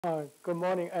Good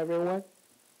morning, everyone.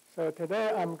 So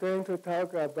today I'm going to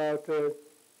talk about the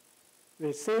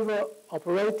receiver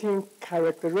operating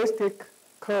characteristic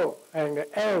code and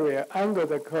the area under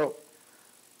the code.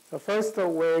 So first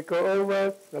we go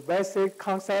over the basic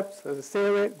concepts of the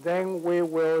theory, then we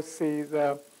will see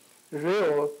the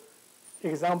real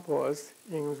examples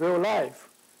in real life,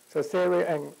 so theory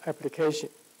and application.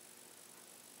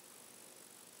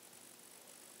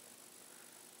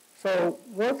 So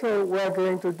what we're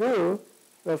going to do,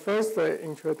 the first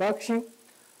introduction.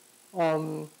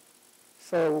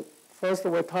 So first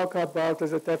we'll talk about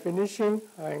the definition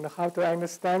and how to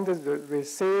understand the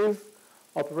receive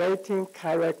operating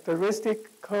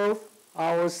characteristic curve,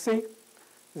 ROC.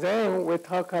 Then we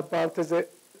talk about the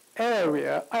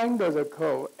area under the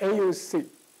curve, AUC.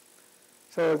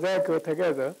 So they go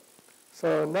together.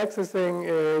 So next thing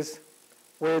is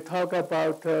we talk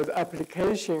about the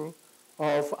application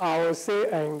of ROC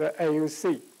and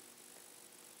AUC.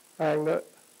 And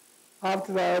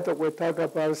after that, we talk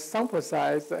about sample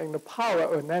size and the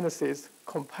power analysis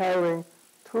comparing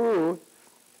two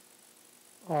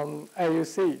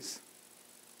AUCs.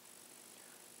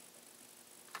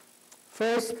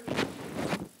 First,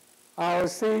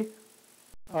 ROC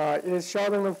is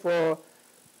shortened for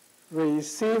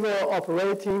receiver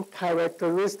operating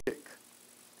characteristic.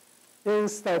 In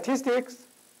statistics,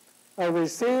 a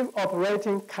receive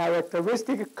operating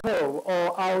characteristic curve,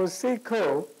 or ROC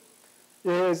curve,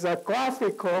 is a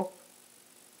graphical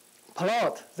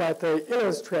plot that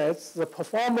illustrates the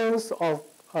performance of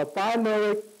a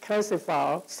binary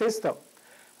classifier system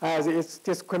as its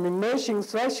discrimination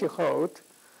threshold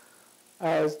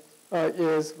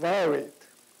is varied.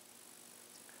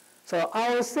 So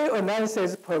ROC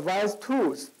analysis provides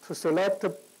tools to select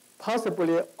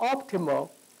possibly optimal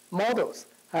models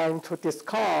and to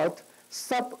discard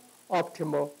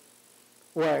suboptimal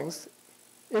ones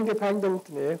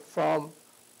independently from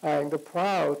and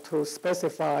prior to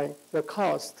specifying the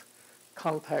cost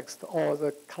context or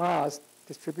the class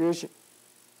distribution.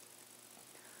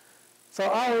 So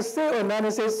ROC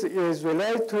analysis is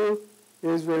related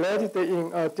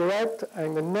in a direct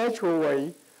and natural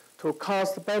way to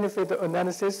cost-benefit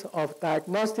analysis of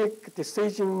diagnostic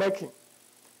decision making.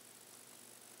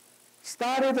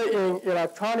 Started in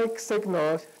electronic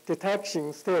signal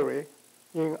detection theory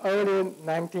in early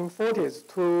 1940s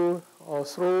through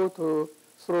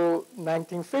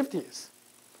 1950s.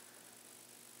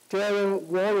 During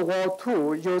World War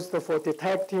II, used for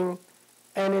detecting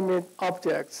enemy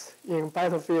objects in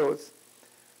battlefields.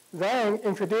 Then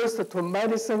introduced to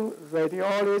medicine,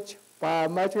 radiology,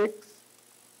 biometrics,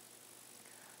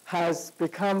 has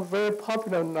become very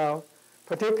popular now,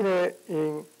 particularly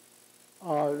in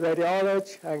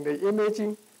radiology and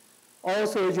imaging,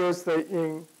 also used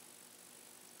in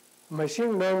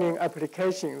machine learning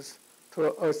applications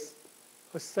to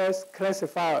assess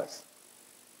classifiers.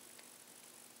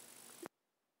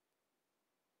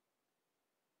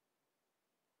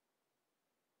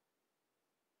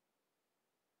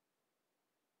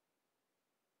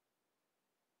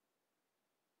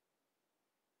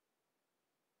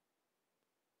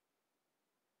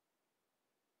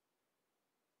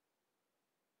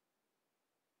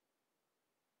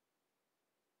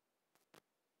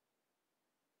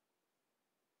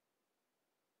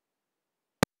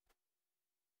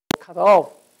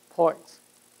 Cutoff points.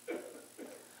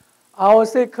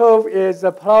 ROC curve is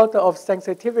a plot of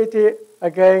sensitivity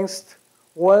against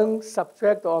one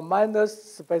subtract or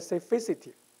minus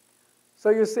specificity.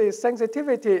 So you see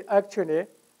sensitivity actually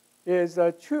is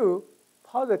a true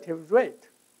positive rate,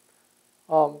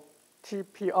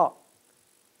 TPR.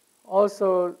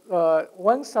 Also,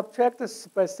 one subtract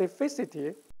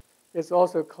specificity is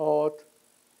also called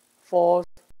false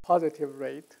positive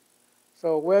rate.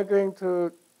 So we're going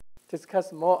to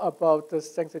discuss more about the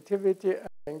sensitivity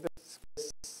and the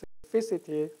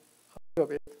specificity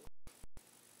of it.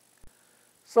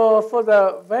 So for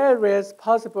the various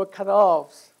possible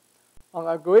cutoffs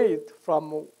are agreed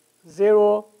from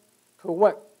 0 to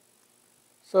 1.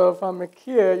 So from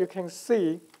here you can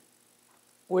see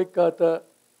we got the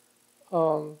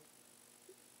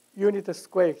unit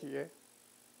square here.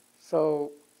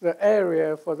 So the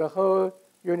area for the whole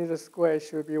unit square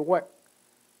should be 1.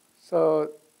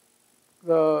 So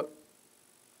the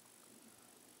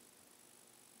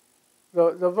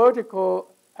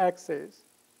vertical axis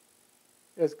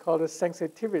is called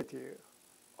sensitivity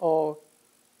or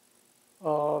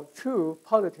true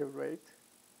positive rate.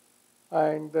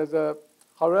 And the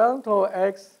horizontal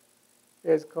axis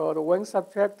is called one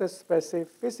subtract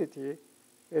specificity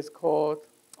is called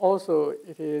also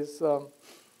it is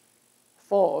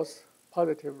false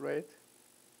positive rate.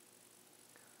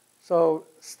 So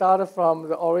start from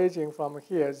the origin from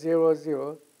here, 0,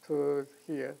 0 to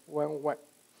here, 1, 1.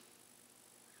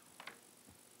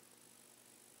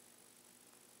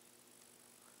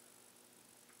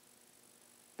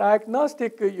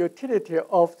 Diagnostic utility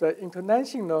of the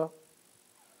international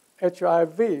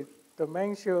HIV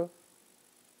dementia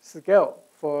scale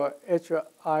for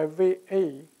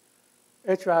HIV-A,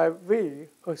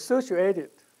 HIV-associated,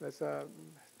 that's a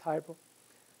typo,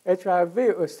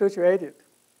 HIV-associated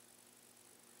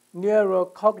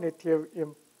neurocognitive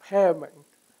impairment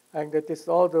and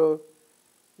disorder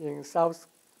in South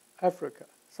Africa.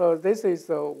 So this is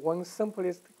one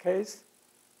simplest case.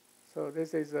 So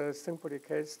this is a simple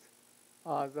case.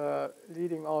 The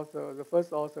leading author, the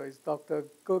first author is Dr.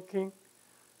 Gurkin,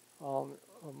 among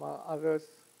others,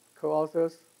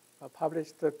 co-authors,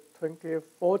 published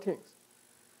 2014.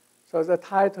 So the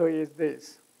title is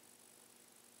this.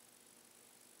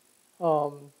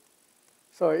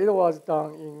 So it was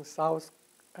done in South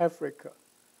Africa.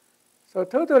 So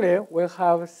totally, we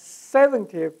have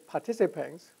 70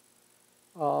 participants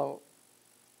from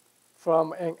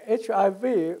an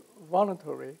HIV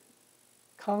voluntary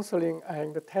counseling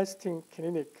and testing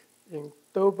clinic in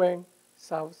Durban,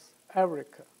 South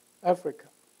Africa.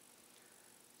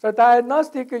 The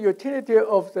diagnostic utility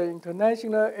of the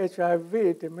International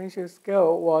HIV Dementia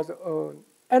Scale was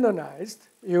analyzed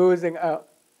using an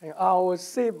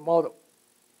ROC model.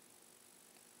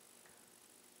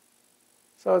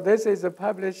 So this is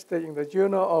published in the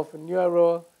Journal of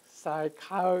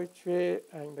Neuropsychiatry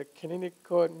and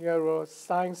Clinical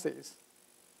Neurosciences.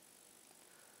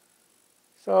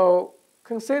 So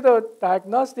consider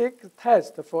diagnostic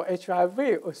test for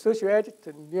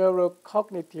HIV-associated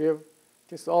neurocognitive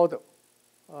disorder,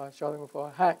 shortened for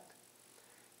HAND.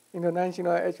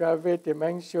 International HIV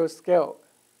Dementia Scale,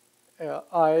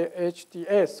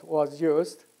 IHDS, was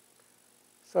used.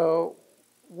 So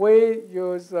we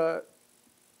use the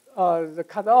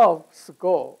cutoff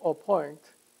score or point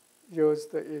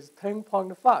used is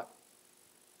 10.5.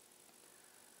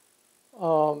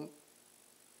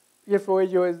 If we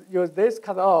use this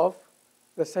cutoff,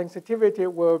 the sensitivity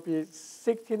will be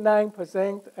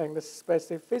 69% and the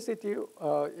specificity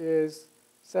is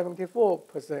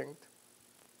 74%.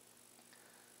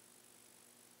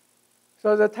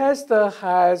 So the test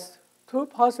has two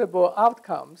possible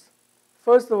outcomes.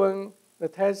 First one, the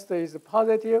test is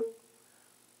positive.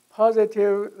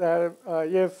 Positive that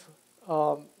if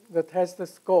the test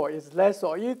score is less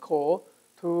or equal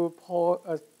to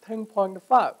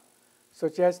 10.5,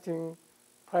 suggesting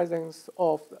presence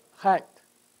of HAND.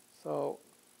 So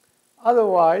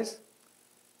otherwise,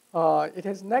 it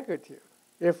is negative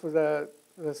if the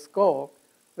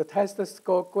test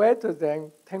score greater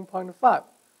than 10.5,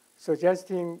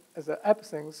 suggesting the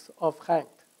absence of HAND.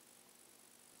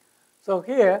 So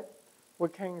here, we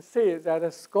can see that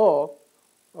the score,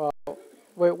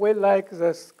 we like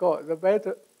the score, the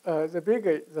better, the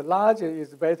bigger, the larger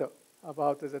is better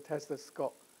about the test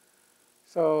score.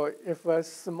 So if a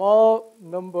small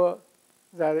number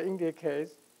that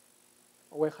indicates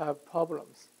we have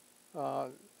problems,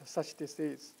 such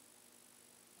disease.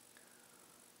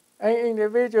 An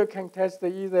individual can test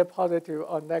either positive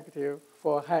or negative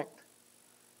for HAND.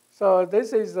 So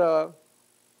this is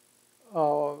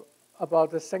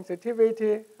about the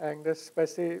sensitivity and the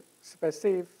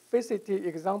specificity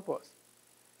examples.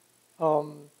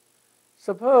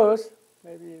 Suppose,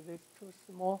 maybe this is too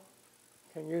small.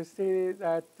 Can you see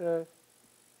that?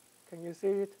 Can you see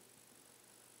it?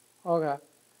 Okay.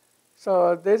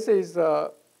 So this is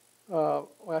a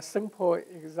simple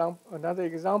example, another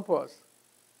examples.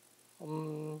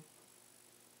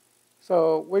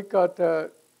 So we got the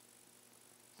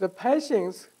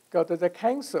patients got the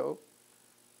cancer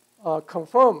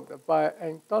confirmed by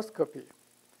endoscopy.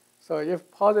 So if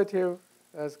positive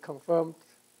is confirmed,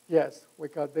 yes, we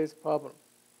got this problem.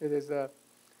 It is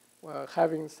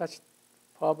having such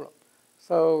problem.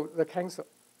 So the cancer.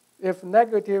 If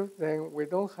negative, then we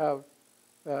don't have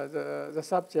the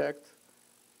subject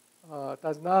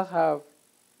does not have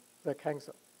the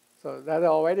cancer. So that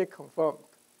already confirmed.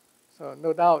 So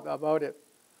no doubt about it.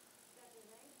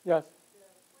 Yes.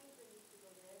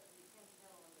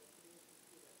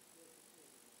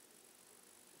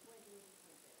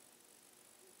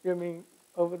 You mean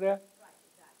over there? Right,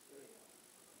 exactly.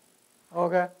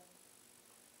 Okay.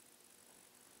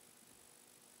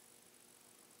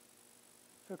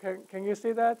 So can you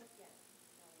see that?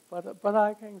 Yes. But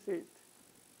I can see it.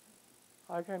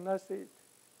 I cannot see it.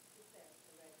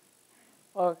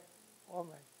 Oh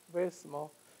my, very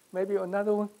small. Maybe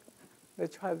another one.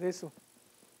 Let's try this one.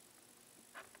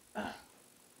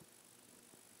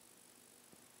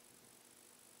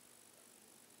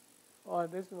 or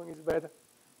this one is better.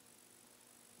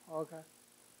 Okay.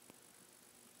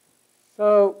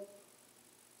 So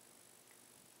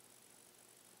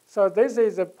this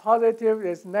is a positive,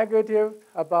 is negative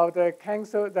about the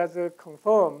cancer that's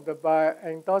confirmed by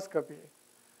endoscopy.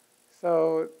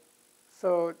 So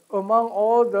among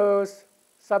all those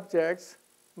subjects,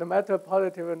 no matter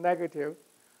positive or negative,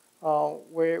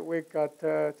 we got,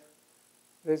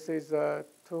 this is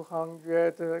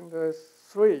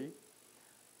 203.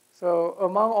 So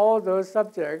among all those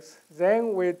subjects,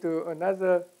 then we do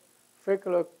another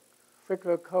fecal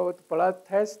cord blood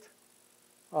test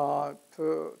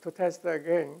to test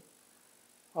again,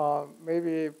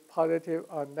 maybe positive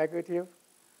or negative.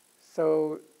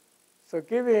 So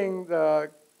giving the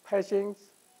patients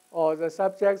or the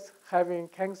subjects having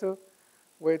cancer,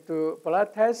 we do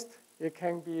blood test. It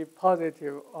can be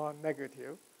positive or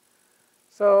negative.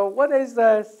 So what is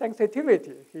the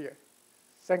sensitivity here?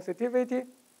 Sensitivity.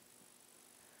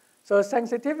 So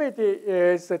sensitivity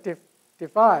is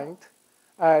defined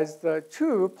as the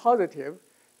true positive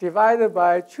divided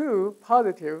by true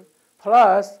positive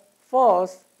plus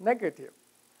false negative.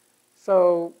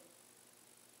 So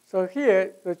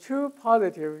here, the true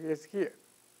positive is here.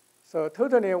 So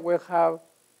totally we have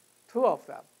 2 of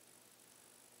them.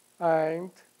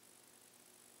 And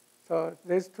so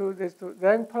these two,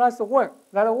 then plus 1.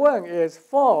 That 1 is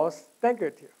false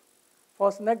negative.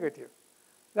 False negative.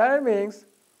 That means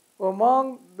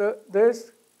among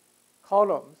these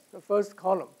columns, the first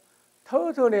column,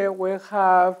 totally we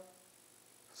have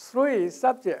 3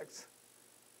 subjects.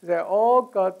 They all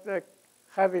got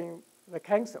having the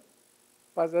cancer.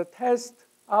 But the test,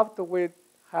 after we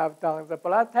have done the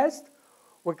blood test,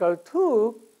 we got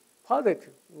 2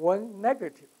 positive, 1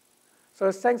 negative. So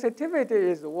sensitivity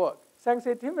is what?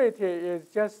 Sensitivity is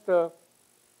just the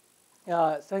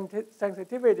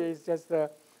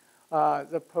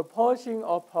proportion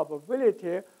or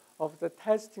probability of the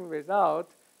testing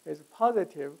result is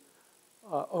positive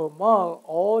among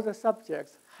all the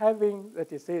subjects having the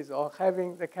disease or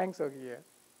having the cancer here.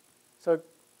 So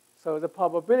the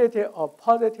probability of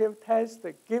positive test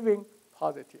giving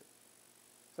positive.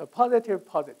 So positive,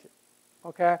 positive.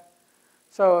 Okay?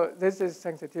 So this is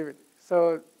sensitivity.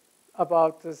 So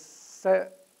about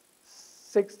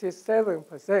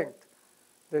 67%,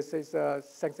 this is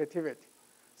sensitivity.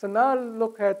 So now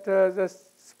look at the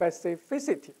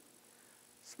specificity.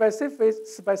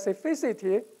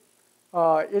 Specificity,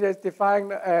 it is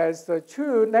defined as the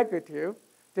true negative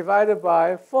divided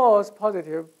by false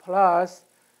positive plus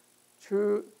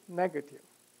true negative.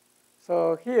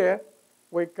 So here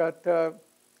we got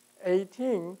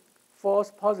 18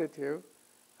 false positive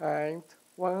and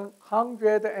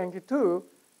 102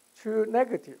 true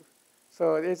negative.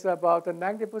 So it's about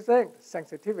 90%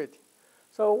 sensitivity.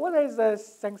 So what is the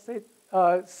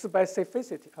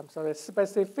specificity? I'm sorry,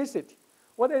 specificity.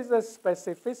 What is the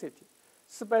specificity?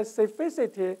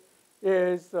 Specificity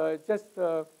is just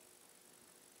the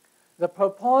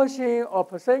proportion or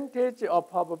percentage or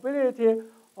probability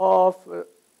of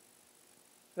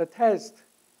the test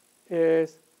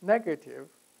is negative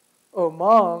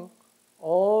among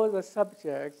all the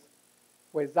subjects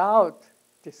without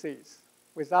disease.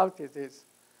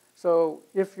 So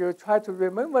if you try to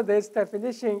remember this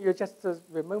definition, you just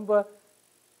remember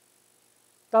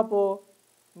double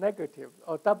negative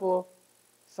or double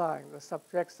sign, the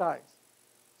subject signs.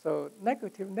 So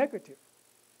negative, negative.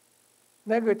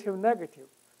 Negative, negative.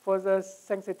 For the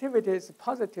sensitivity, it's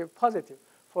positive, positive.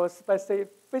 For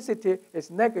specificity, it's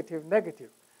negative, negative.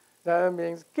 That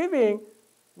means giving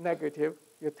negative,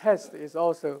 your test is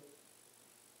also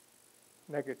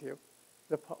negative.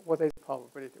 What is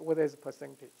probability? What is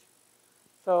percentage?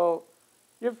 So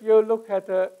if you look at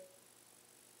the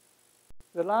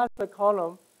last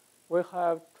column, we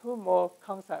have 2 more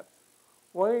concepts.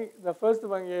 The first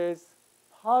one is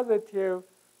positive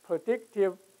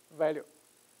predictive value.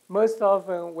 Most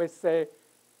often we say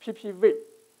PPV,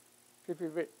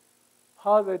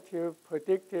 positive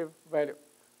predictive value.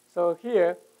 So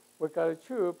here we got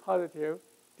true positive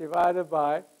divided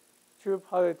by true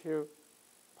positive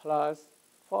plus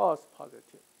false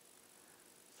positive.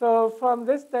 So from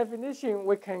this definition,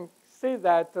 we can see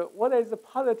that what is the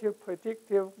positive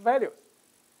predictive values?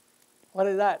 What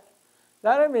is that?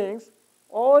 That means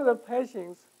all the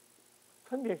patients,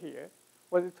 20 here,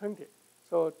 was 20.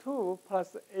 So 2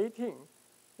 plus 18.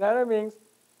 That means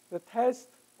the test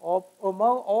of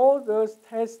among all those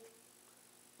tests,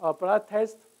 blood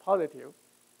tests positive,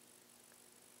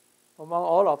 among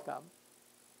all of them.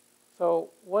 So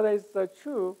what is the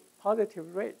true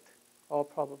positive rate or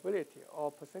probability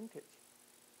or percentage?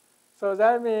 So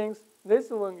that means this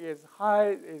one is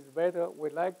high, is better. We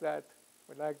like that.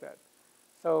 We like that.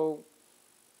 So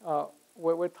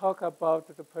when we talk about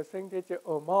the percentage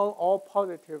among all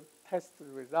positive test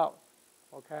results,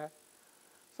 okay?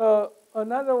 So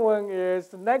another one is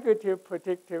the negative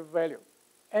predictive value,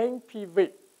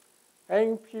 NPV.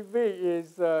 NPV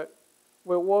is,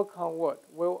 we work on what?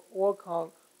 We work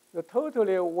on the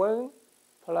totally 1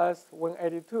 plus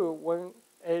 182,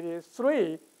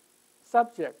 183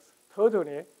 subjects,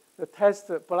 totally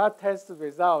the blood test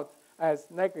result as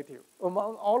negative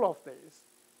among all of these.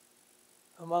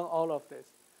 Among all of this.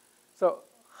 So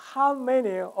how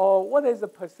many, or what is the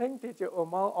percentage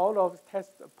among all of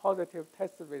positive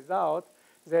test results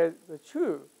that the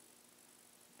true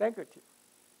negative?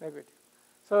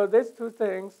 So these two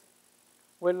things,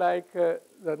 we like the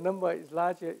number is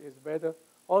larger is better.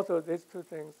 Also, these two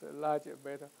things larger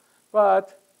better.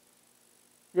 But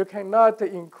you cannot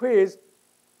increase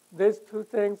these two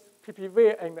things,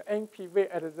 PPV and NPV,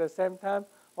 at the same time.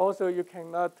 Also, you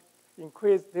cannot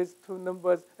increase these two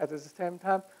numbers at the same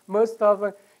time. Most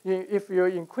often, if you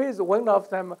increase one of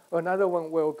them, another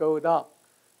one will go down.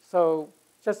 So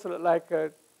just like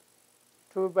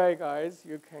two bad guys,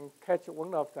 you can catch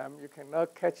one of them. You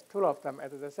cannot catch two of them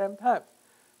at the same time.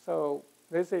 So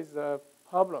this is a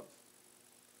problem.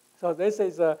 So this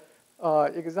is an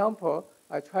example.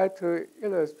 I try to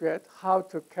illustrate how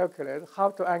to calculate,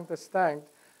 how to understand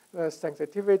the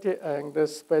sensitivity and the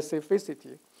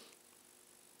specificity.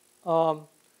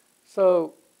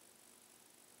 So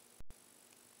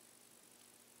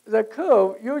the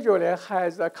curve usually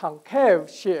has a concave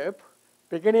shape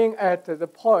beginning at the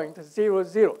point 0,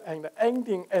 0 and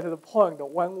ending at the point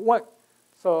 1, 1.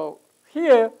 So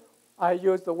here I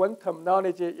use the one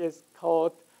terminology is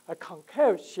called a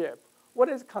concave shape. What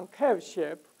is concave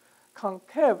shape?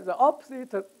 Concave, the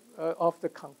opposite of the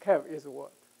concave is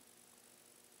what?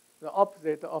 The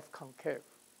opposite of concave.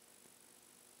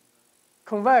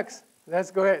 Convex,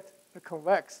 that's great, the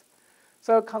convex.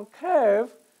 So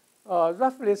concave,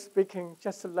 roughly speaking,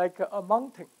 just like a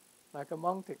mountain,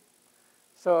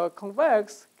 So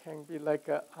convex can be like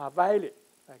a valley,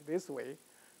 like this way.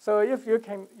 So if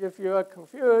you are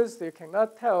confused, you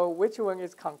cannot tell which one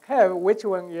is concave, which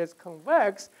one is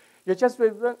convex, you just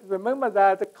remember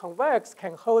that the convex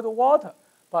can hold water,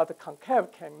 but the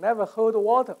concave can never hold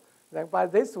water. Then by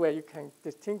this way, you can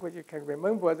distinguish, you can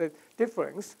remember the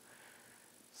difference.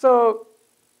 So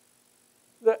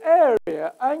the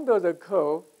area under the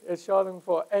curve is shortened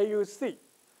for AUC.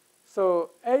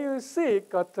 So AUC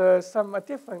got some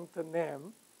different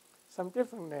name.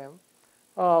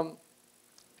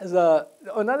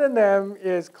 Another name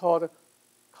is called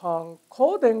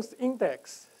concordance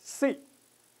index, C.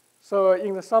 So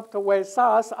in the software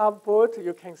SAS output,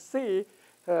 you can see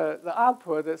the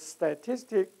output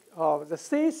statistic of the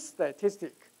C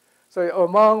statistic. So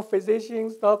among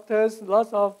physicians, doctors,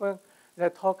 lots of they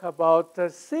talk about the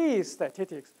C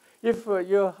statistics. If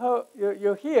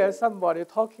you hear somebody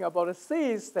talking about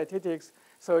C statistics,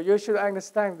 so you should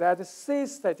understand that C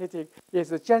statistic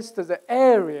is just the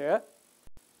area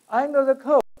under the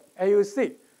curve,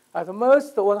 AUC. At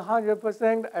most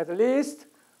 100%, at least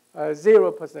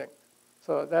 0%.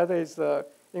 So that is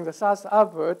in the SAS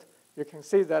output. You can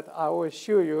see that I will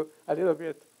show you a little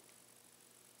bit.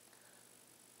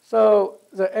 So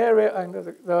the area under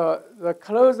the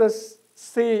closest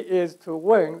C is to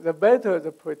 1, the better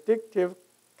the predictive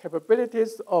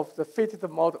capabilities of the fitted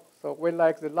model. So we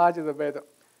like the larger the better.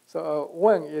 So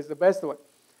 1 is the best one.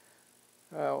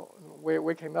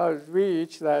 We cannot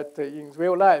reach that in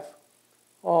real life.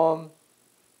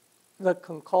 The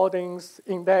concordance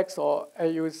index, or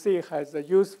AUC, has a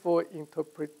useful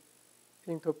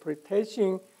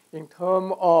interpretation in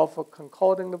terms of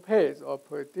concordant pairs or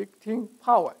predicting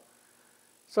power.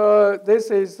 So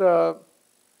this is a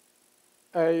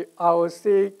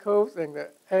ROC curve and the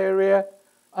area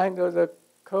under the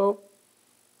curve.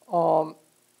 So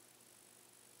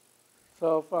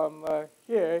from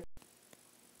here,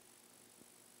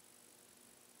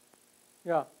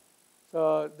 yeah.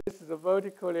 So this is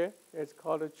vertically. It's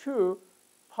called a true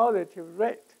positive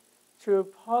rate. True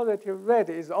positive rate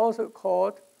is also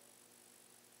called.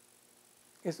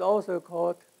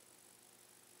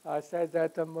 I said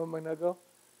that a moment ago.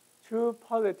 True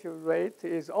positive rate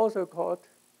is also called,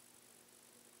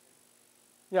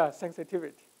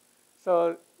 sensitivity.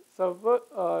 So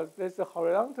this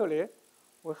horizontally,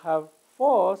 we have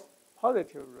false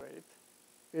positive rate.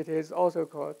 It is also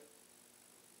called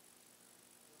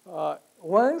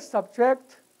one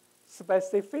subject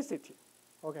specificity.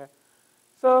 Okay.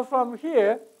 So from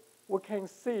here, we can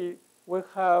see we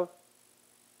have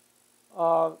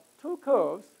two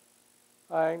curves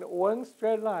and one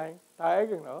straight line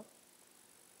diagonal.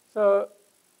 So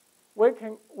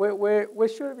we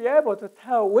should be able to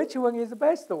tell which one is the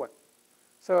best one.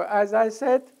 So as I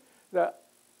said, the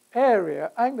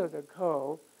area under the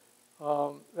curve,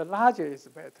 the larger is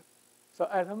better. So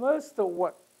at most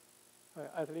 1,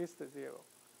 at least 0.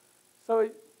 So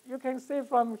you can see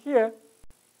from here,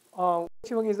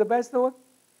 which one is the best one?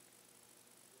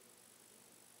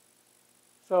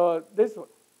 So this one,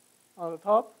 on the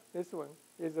top, this one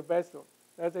is the best one.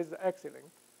 That is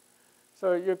excellent.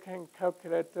 So you can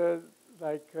calculate the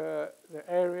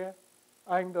area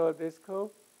under this curve.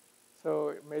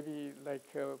 So maybe like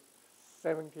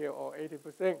 70 or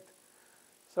 80%.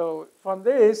 So from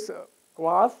this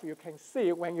graph, you can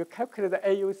see when you calculate the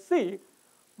AUC,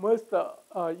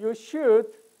 you should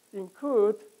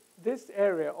include this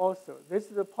area also. This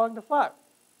is the 0.5.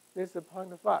 This is the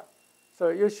 0.5. So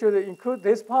you should include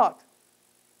this part.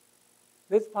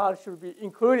 This part should be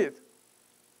included.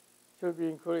 Should be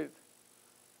included.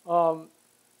 So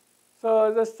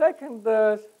the second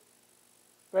best,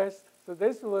 so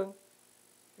this one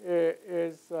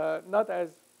is not as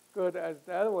good as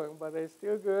that one, but it's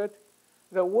still good.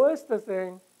 The worst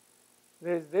thing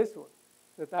is this one,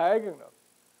 the diagonal.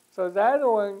 So that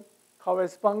one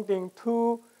corresponding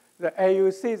to the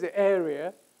AUC, the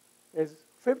area, is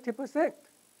 50%.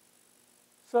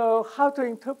 So how to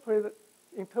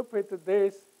interpret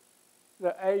this,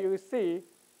 the AUC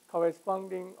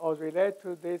corresponding or relate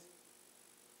to this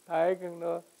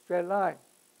diagonal straight line?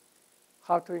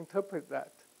 How to interpret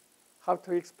that? How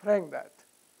to explain that?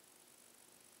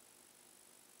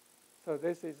 So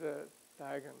this is a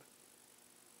diagonal.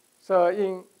 So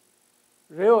in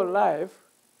real life,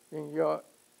 in your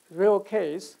real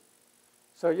case,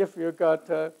 so if you got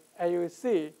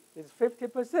AUC is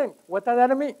 50%, what does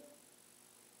that mean?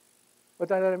 What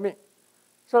does that mean?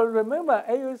 So remember,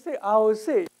 AUC,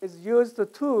 ROC is used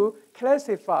to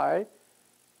classify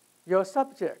your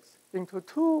subjects into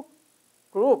 2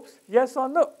 groups, yes or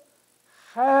no,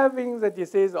 having the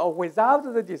disease or without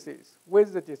the disease,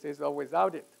 with the disease or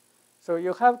without it. So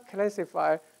you have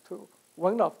classified to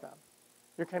one of them.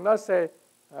 You cannot say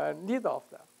neither of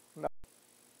them. No.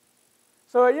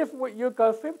 So if you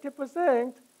got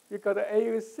 50%, you got an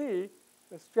AUC,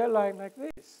 a straight line like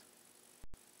this.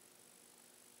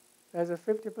 That's a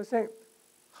 50%.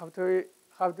 How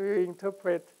do you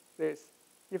interpret this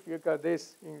if you got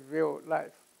this in real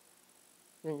life,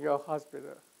 in your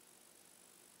hospital,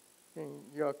 in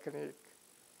your clinic?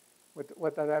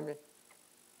 What does that mean?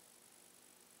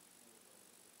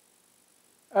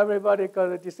 Everybody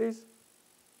got a disease?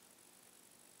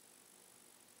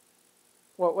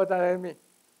 What does that mean?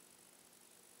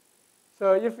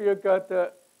 So if you got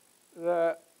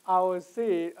the ROC,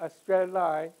 a straight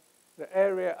line, the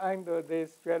area under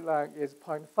this straight line is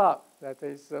 0.5. That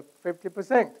is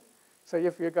 50%. So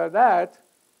if you got that,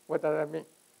 what does that mean?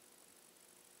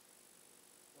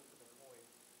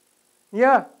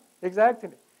 Yeah,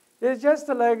 exactly. It's just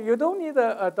like you don't need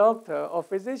a doctor or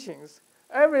physicians.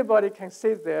 Everybody can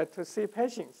sit there to see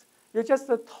patients. You just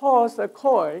toss a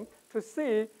coin to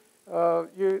see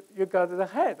you got the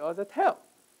head or the tail.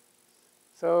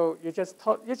 So you just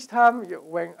toss, each time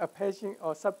when a patient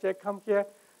or subject come here,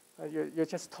 you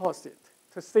just toss it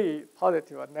to see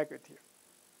positive or negative.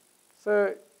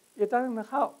 So it doesn't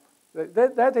help.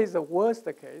 That is the worst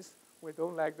case. We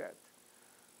don't like that.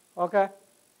 Okay?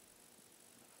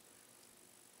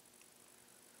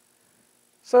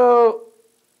 So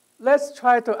let's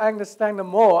try to understand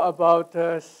more about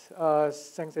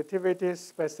sensitivity,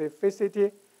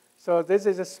 specificity. So this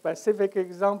is a specific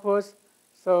examples.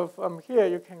 So from here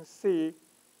you can see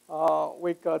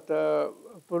we got the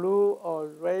blue or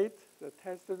red, the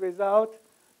test result.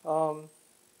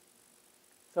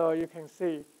 So you can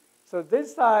see. So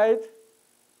this side,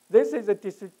 this is the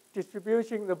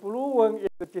distribution. The blue one is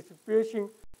the distribution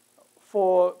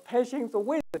for patients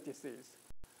with the disease.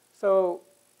 So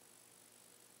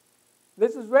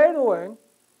this is red one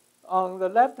on the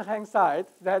left-hand side.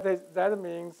 That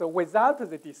means without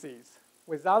the disease,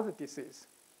 without the disease.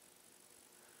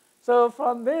 So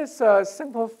from this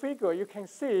simple figure, you can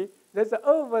see there's an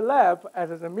overlap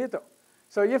at the middle.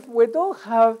 So if we don't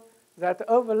have that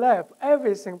overlap,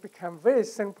 everything becomes very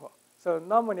simple. So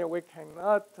normally we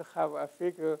cannot have a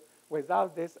figure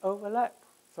without this overlap.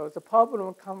 So the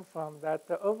problem comes from that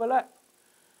overlap.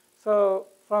 So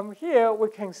from here we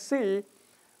can see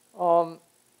well,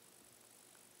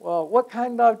 what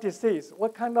kind of disease,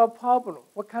 what kind of problem,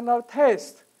 what kind of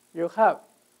test you have.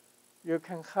 You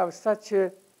can have such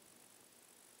a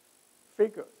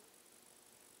figure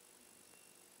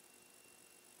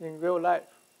in real life.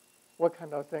 What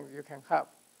kind of things you can have.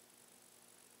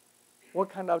 What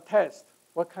kind of test,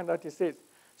 what kind of disease.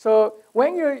 So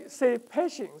when you see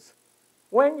patients,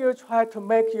 when you try to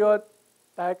make your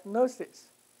diagnosis,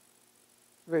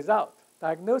 you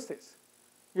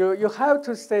have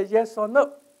to say yes or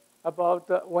no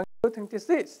about one certain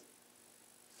disease.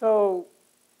 So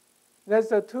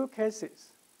there's two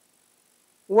cases.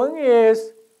 One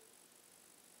is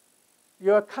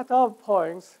your cutoff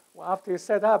points, after you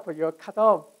set up your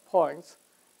cutoff points,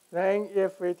 then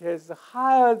if it is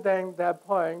higher than that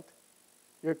point,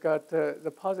 you got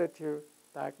the positive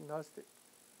diagnosis.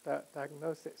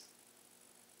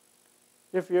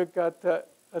 If you got a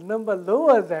number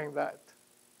lower than that,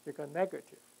 you got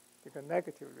negative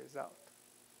result.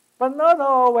 But not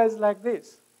always like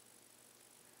this.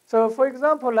 So for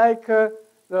example, like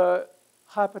the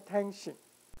hypertension,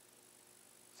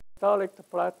 systolic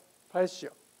blood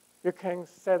pressure, you can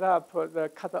set up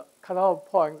the cutoff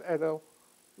point at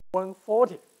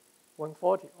 140 or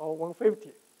 150,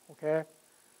 okay?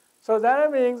 So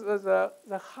that means the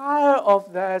higher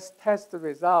of that test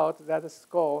result, that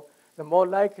score, the more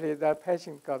likely that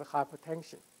patient got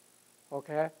hypertension,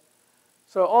 okay?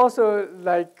 So also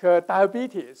like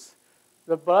diabetes,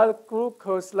 the blood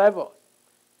glucose level,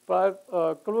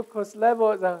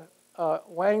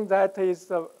 when that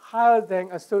is higher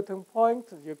than a certain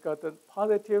point, you got a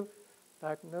positive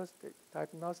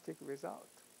diagnostic result.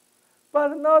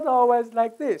 But not always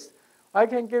like this. I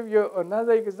can give you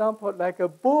another example, like the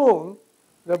bone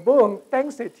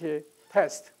density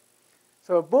test.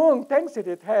 So bone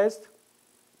density test,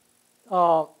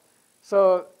 so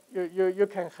you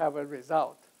can have a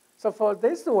result. So for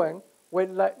this one,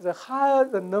 the higher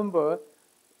the number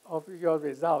of your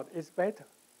result is better.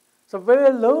 So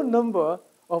very low number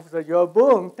of your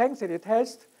bone density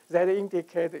test that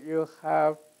indicate that you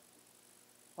have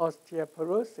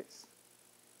osteoporosis.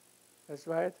 That's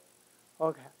right?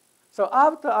 Okay. So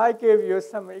after I give you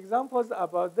some examples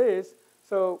about this,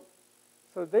 so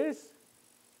this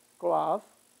graph,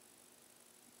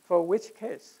 for which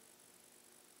case?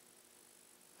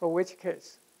 For which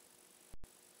case?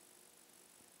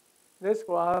 This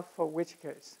graph for which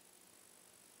case?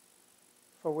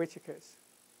 For which case?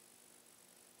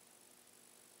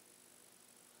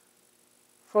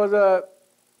 For the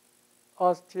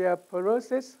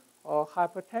osteoporosis or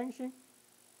hypertension?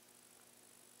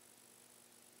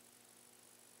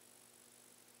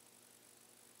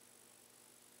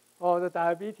 Or the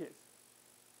diabetes?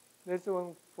 This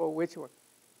one for which one?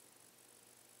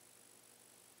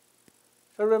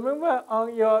 So remember,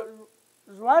 on your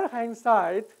right-hand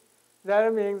side,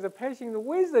 that means the patient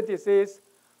with the disease.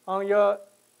 On your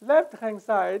left-hand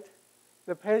side,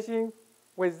 the patient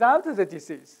without the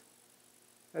disease.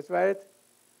 That's right?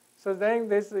 So then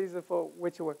this is for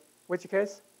which one? Which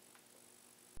case?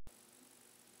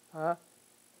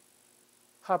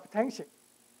 Hypertension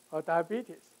or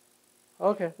diabetes.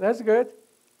 Okay, that's good.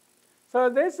 So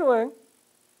this one,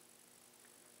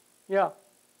 yeah,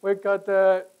 we got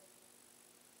so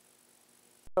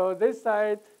this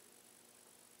side,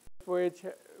 which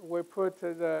we put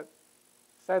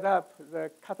set up the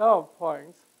cutoff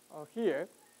points here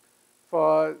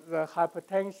for the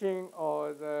hypertension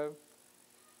or the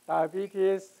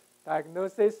diabetes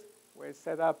diagnosis. We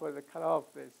set up the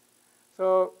cutoff this.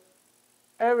 So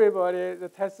everybody, the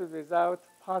test result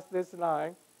past this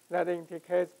line, that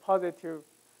indicates positive.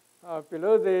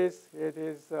 Below this, it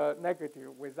is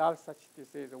negative without such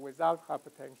disease, without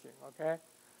hypertension, okay?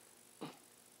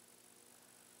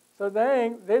 So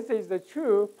then this is the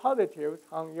true positives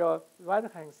on your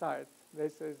right-hand side.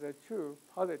 This is the true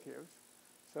positives.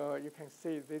 So you can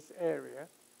see this area,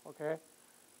 okay?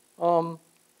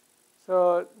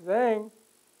 So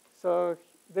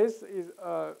this is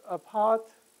a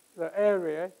part, the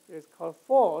area is called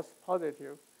false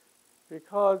positive,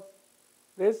 because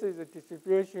this is a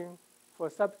distribution for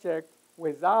subject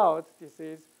without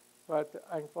disease, but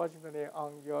unfortunately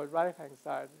on your right-hand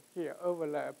side here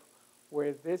overlap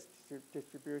with this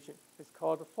distribution. It's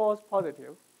called false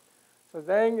positive. So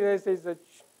then this is a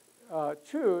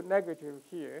true negative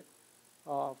here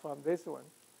from this one.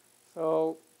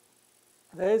 So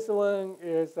this one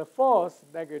is a false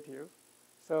negative.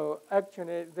 So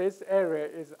actually this area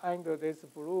is under this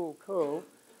blue curve.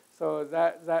 So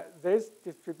that this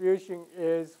distribution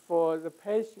is for the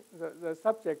patient, the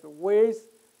subject with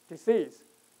disease.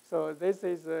 So this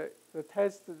is the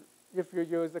test. If you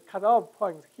use the cutoff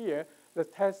points here, the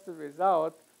test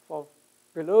result for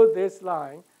below this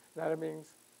line, that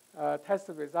means test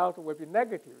result will be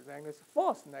negative. Then it's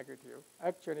false negative.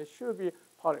 Actually, it should be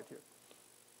positive.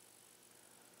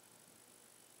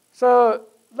 So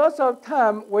lots of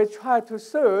time we try to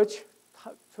search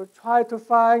to try to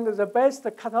find the best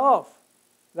cutoff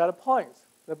that points.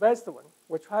 the best one.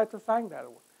 We try to find that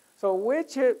one. So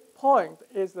which point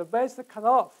is the best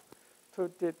cutoff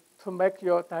to make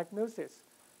your diagnosis?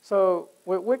 So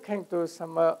we can do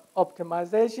some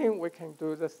optimization. We can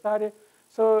do the study.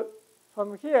 So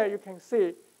from here, you can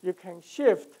see you can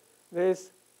shift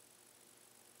this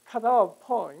cutoff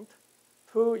point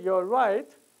to your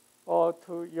right or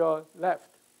to your left.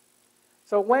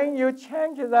 So when you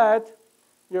change that,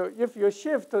 if you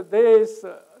shift this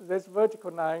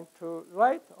vertical line to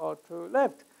right or to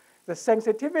left, the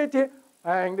sensitivity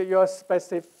and your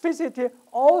specificity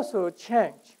also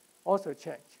change.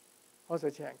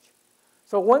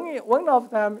 So one of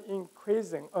them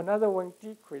increasing, another one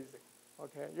decreasing.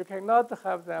 Okay, you cannot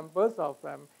have them, both of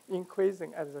them,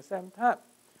 increasing at the same time.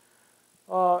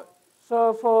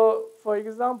 So for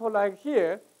example, like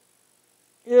here,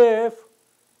 if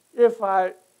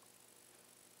I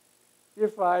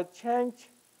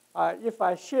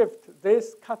shift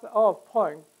this cutoff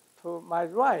point to my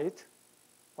right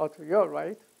or to your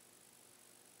right,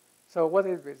 so what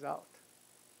is the result?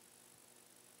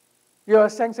 Your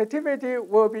sensitivity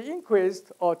will be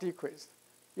increased or decreased.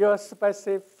 Your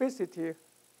specificity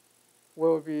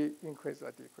will be increased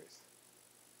or decreased.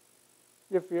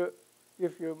 If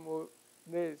you move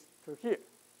this to here,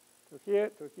 to here,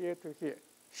 to here, to here,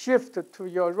 shift to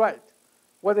your right,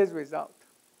 what is the result?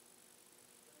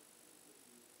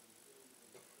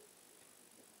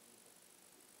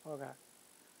 Okay.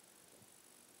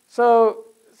 So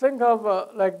think of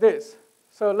like this.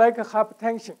 So like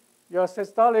hypertension, your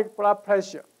systolic blood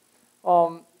pressure,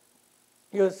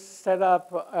 you set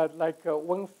up at like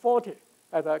 140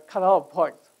 at a cutoff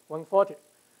point, 140.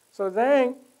 So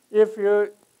then if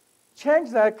you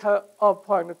change that cutoff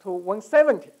point to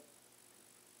 170,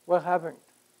 what happened?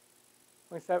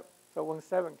 So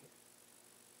 170,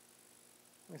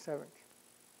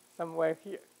 somewhere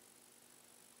here.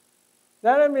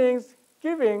 That means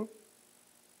giving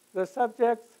the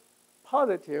subjects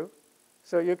positive,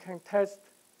 so you can test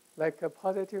like a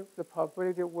positive, the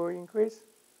probability will increase.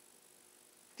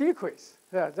 Decrease,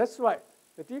 yeah, that's right,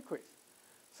 the decrease.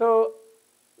 So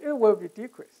it will be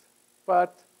decreased,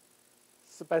 but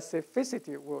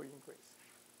specificity will increase.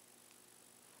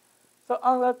 So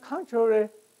on the contrary,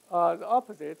 the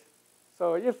opposite,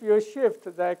 so if you shift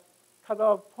the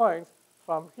cutoff point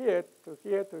from here to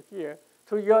here to here,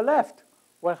 to your left,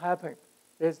 what happened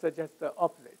is just the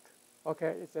opposite.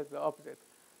 Okay, it's just the opposite.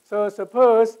 So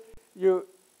suppose you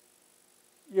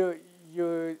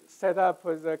set up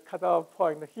the cutoff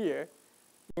point here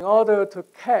in order to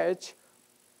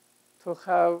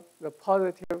have the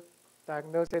positive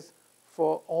diagnosis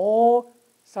for all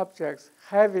subjects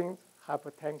having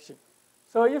hypertension.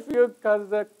 So if you got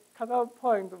the cutoff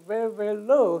point very, very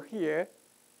low here,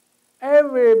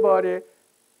 everybody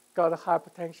got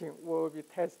hypertension will be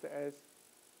tested as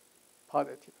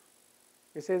positive.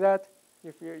 You see that?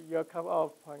 If your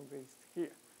cutoff point is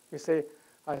here, you say,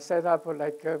 I set up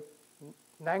like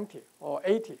 90 or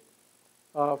 80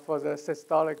 for the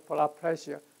systolic blood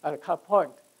pressure at a cut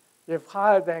point. If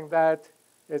higher than that,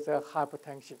 it's a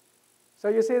hypertension. So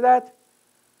you see that?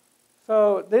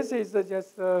 So this is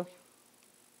just a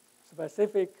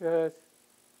specific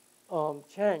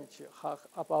change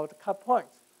about cut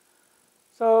points.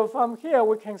 So from here,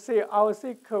 we can see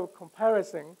ROC curve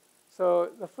comparison. So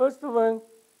the first one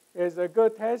is a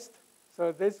good test.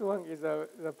 So this one is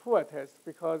the poor test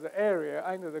because the area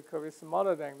under the curve is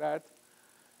smaller than that.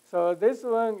 So this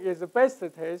one is the best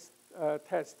test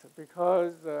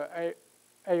because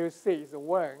AUC is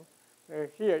 1.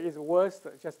 Here is worst,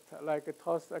 just like a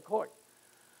toss a coin.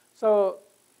 So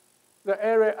the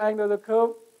area under the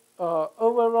curve,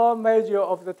 overall measure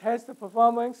of the test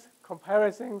performance,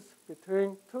 comparisons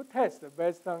between two tests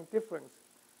based on difference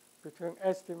between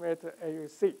estimated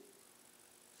AUC.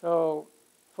 So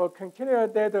for continual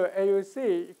data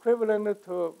AUC, equivalent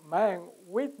to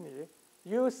Mann-Whitney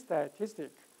U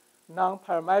statistic,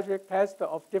 non-parametric test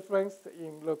of difference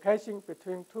in location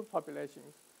between two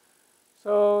populations.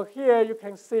 So here you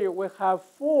can see we have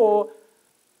 4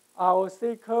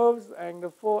 ROC curves and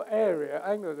 4 area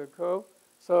under the curve.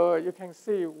 So you can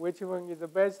see which one is the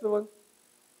best one.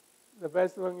 The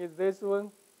best one is this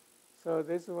one. So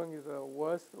this one is the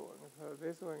worst one. So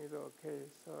this one is okay.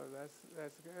 So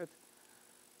that's good.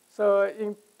 So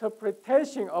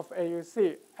interpretation of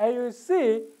AUC.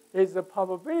 AUC is the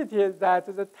probability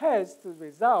that the test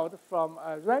result from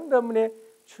a randomly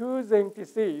choosing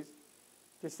deceased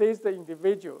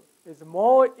individual is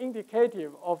more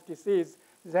indicative of disease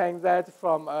than that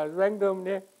from a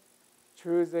randomly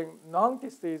choosing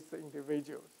non-deceased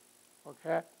individuals.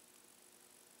 Okay.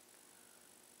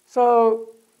 So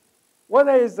what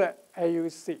is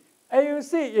AUC?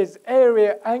 AUC is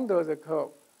area under the curve,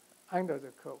 under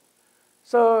the curve.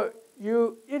 So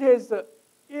it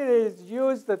is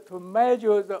used to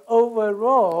measure the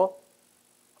overall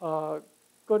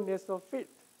goodness of fit,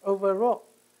 overall.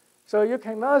 So you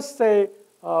cannot say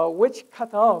which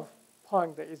cutoff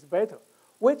point is better.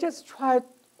 We just tried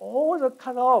all the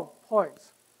cutoff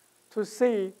points to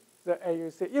see the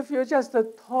AUC. If you just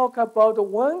talk about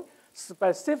one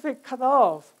specific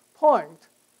cutoff point,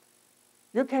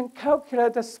 you can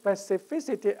calculate the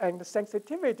specificity and the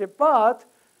sensitivity, but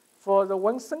for the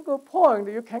one single point,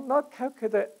 you cannot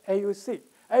calculate the AUC.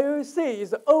 AUC is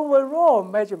the overall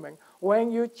measurement.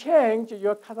 When you change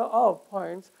your cutoff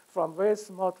points from very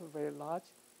small to very large,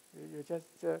 you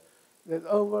just, the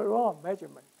overall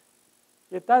measurement.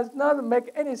 It does not make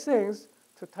any sense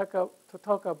to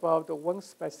talk about the one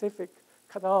specific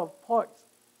cutoff point.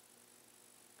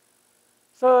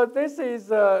 So this is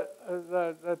the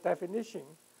definition.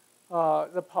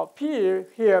 The P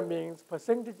here means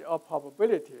percentage of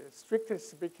probability. Strictly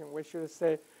speaking, we should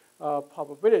say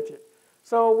probability.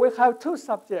 So we have two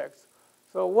subjects.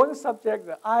 So one subject,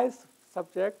 the I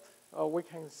subject, we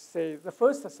can say the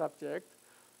first subject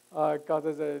got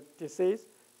the disease.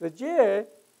 The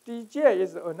DJ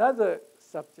is another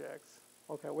subject.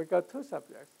 Okay, we got two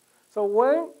subjects. So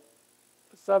one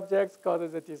subject got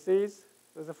the disease.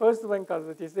 The first one got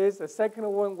the disease. The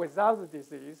second one without the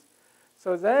disease.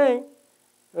 So then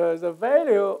the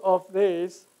value of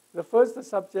this, the first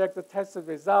subject test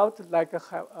result like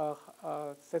a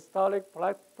systolic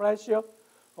blood pressure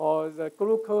or the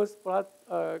glucose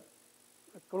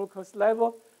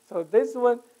level. So this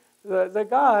one, the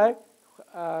guy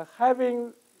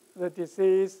having the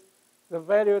disease, the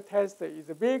value test is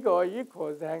big or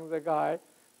equal than the guy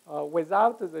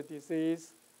without the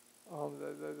disease,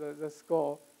 the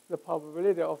score, the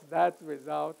probability of that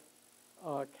result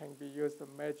can be used to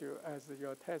measure as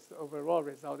your test overall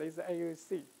result. This is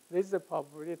AUC. This is the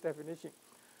probability definition.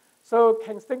 So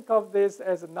can think of this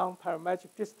as a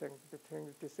non-parametric distance between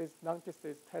the disease,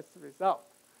 non-disease test result.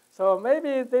 So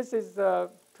maybe this is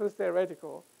too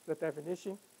theoretical, the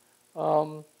definition,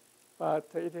 but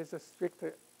it is a strict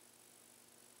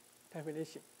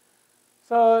definition.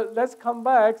 So let's come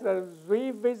back and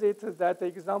revisit that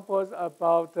examples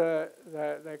about the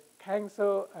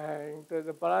cancer and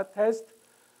the blood test.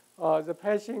 The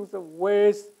patients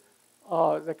with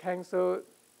the cancer,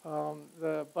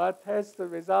 the blood test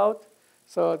result.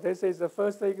 So this is the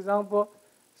first example.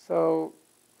 So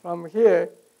from here,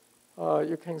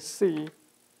 you can see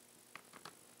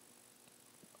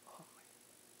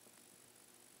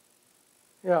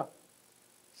yeah.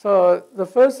 So the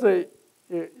first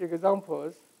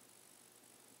examples,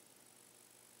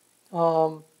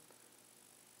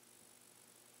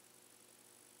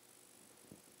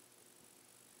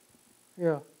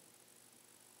 yeah.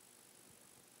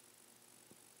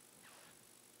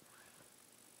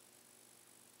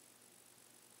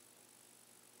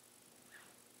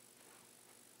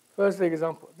 First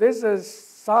example, this is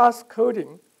SAS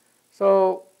coding.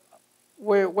 So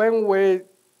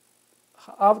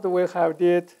after we have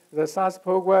did the SAS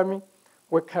programming,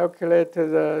 we calculate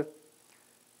the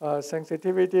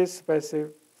sensitivity,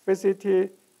 specificity,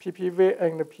 PPV,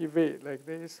 and the PV like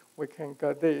this. We can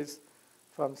get this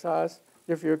from SAS.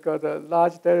 If you got a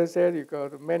large data set, you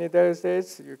got many data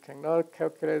sets, you cannot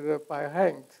calculate it by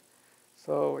hand.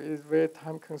 So it's very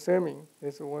time consuming.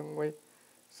 This is one way.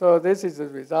 So this is the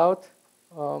result.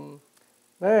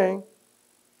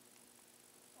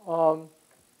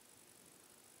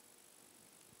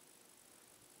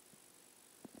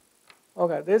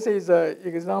 Okay, this is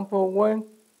example one.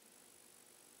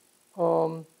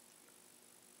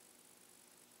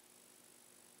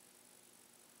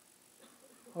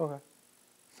 Okay,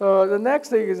 so the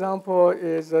next example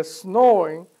is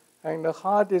snoring and the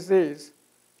heart disease.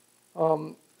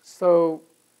 So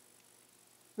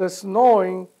the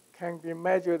snoring can be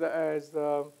measured as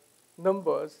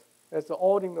numbers, as the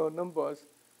ordinal numbers.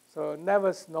 So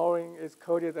never snoring is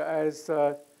coded as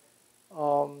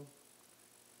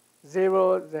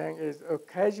 0, then is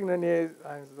occasionally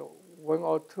as 1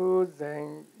 or 2,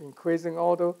 then increasing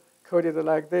order, coded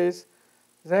like this.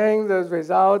 Then the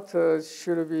result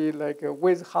should be like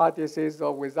with heart disease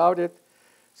or without it.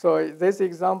 So this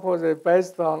example is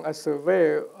based on a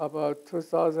survey about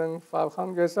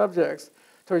 2,500 subjects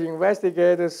to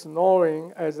investigate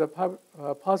snoring as a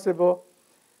possible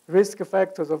risk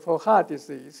factors for heart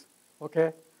disease.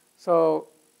 Okay, so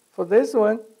for this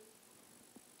one,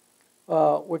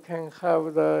 we can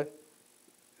have the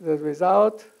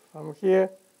result from here.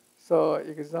 So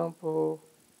example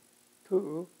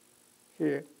 2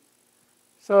 here.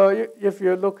 So if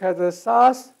you look at the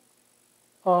SAS,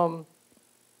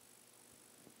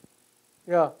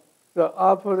 yeah, the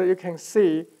output you can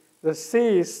see the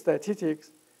C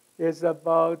statistics is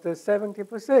about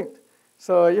 70%.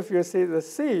 So if you see the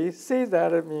C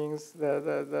that means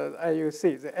the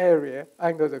AUC, the area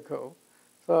under the curve.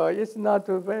 So it's not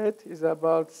too bad. It's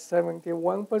about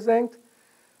 71%.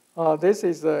 This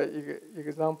is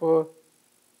example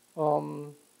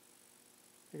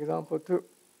example 2.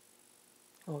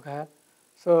 Okay.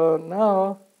 So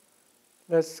now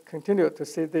let's continue to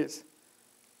see this.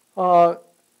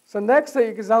 So next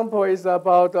example is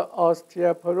about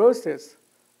osteoporosis,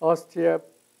 osteopenia,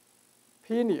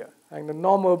 and the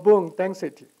normal bone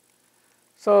density.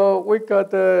 So we got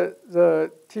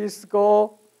the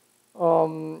T-score.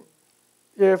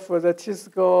 If the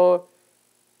T-score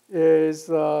is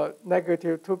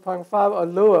negative 2.5 or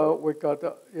lower, we got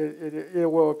it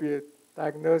will be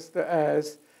diagnosed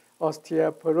as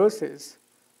osteoporosis,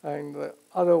 and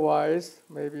otherwise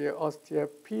maybe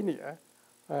osteopenia.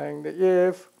 And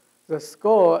if the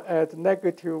score at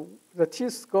negative, the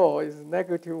T-score is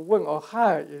 -1 or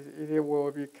high, it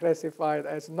will be classified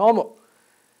as normal.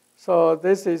 So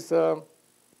this is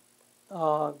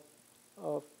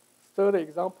 30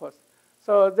 examples.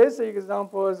 So these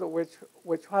examples, which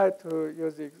we try to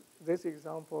use this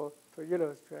example to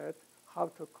illustrate how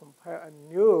to compare a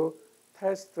new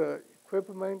test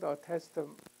equipment or test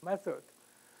method.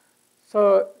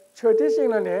 So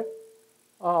traditionally,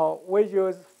 we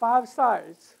use 5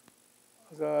 sites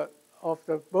of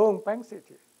the bone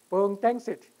density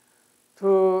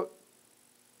to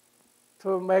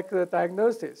make the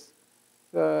diagnosis.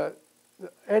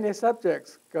 Any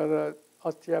subjects got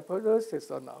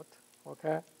osteoporosis or not,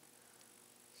 okay?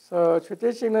 So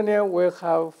traditionally, we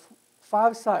have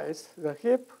 5 sites: the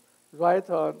hip, right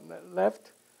or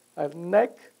left,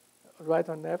 neck, right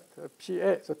or left,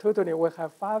 PA. So totally, we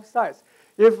have 5 sites.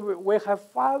 If we have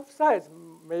 5 sides,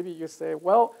 maybe you say,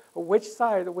 well, which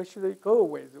side we should go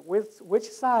with? Which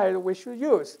side we should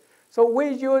use? So we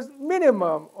use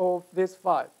minimum of these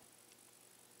 5.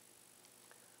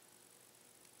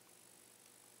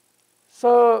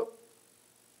 So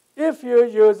if you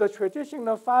use the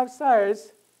traditional 5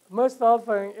 sides, most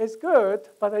often it's good,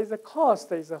 but the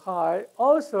cost is high.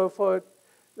 Also for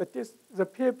the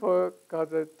people got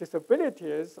the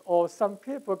disabilities, or some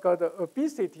people got the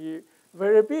obesity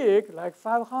very big, like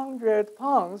 500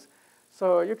 pounds.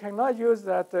 So you cannot use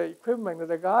that equipment.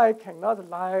 The guy cannot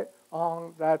lie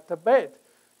on that bed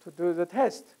to do the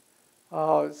test.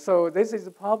 So this is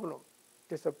a problem.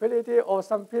 Disability, or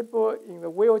some people in the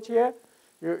wheelchair,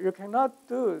 you cannot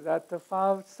do that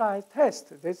 5-side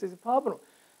test. This is a problem.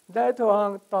 Later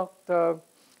on, Dr.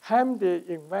 Hamdi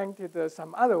invented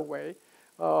some other way.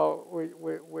 We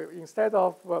instead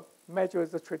of measure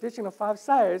the traditional 5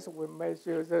 sides, we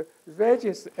measure the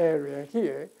radius area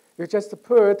here. You just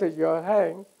put your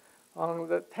hand on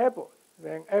the table,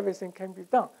 then everything can be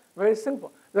done. Very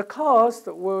simple. The cost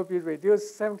will be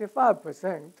reduced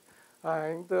 75%,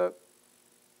 and the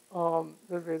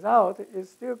result is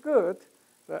still good.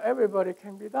 So everybody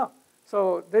can be done.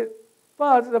 So,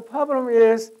 but the problem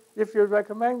is, if you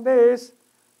recommend this,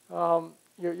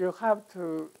 you have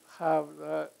to have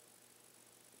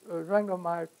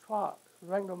randomized trial,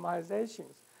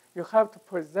 randomizations. You have to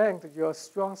present your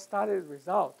strong study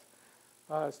result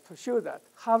to show that.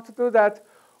 How to do that?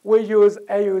 We use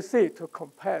AUC to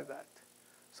compare that.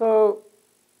 So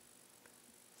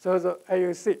the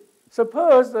AUC.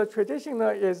 Suppose the traditional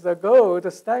is the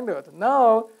gold standard.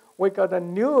 Now we got a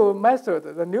new method.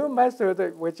 The new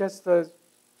method, we just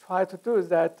try to do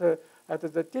that at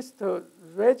the distal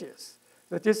radius,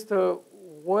 the distal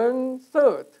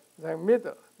 1/3, then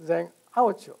middle, then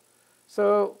outro.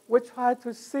 So we try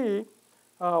to see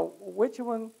which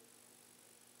one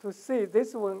to see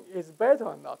this one is better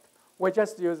or not. We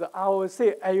just use the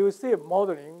ROC, AUC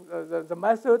modeling, the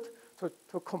method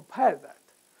to compare that.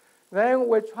 Then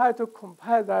we try to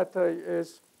compare that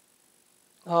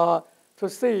to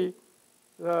see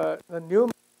the new,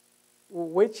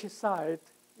 which side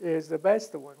is the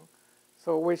best one.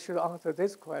 So we should answer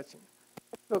this question.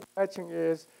 The question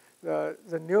is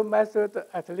the new method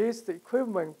at least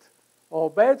equivalent or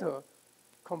better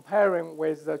comparing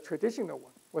with the traditional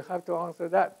one. We have to answer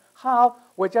that. How?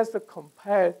 We just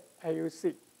compare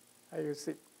AUC,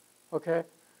 okay?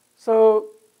 So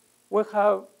we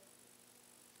have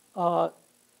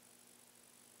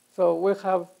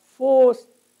 4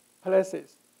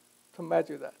 places to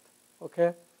measure that,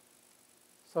 okay?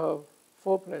 So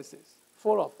 4 places,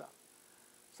 4 of them.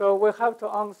 So we have to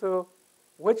answer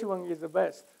which one is the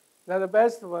best. Now the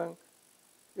best one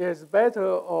is better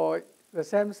or the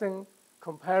same thing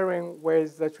comparing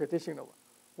with the traditional one.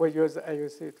 we use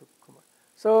AUC to combine.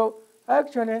 So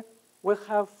actually, we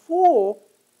have 4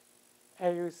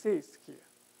 AUCs here.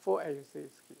 4 AUCs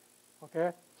here.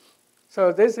 Okay?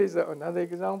 So this is another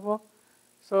example.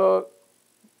 So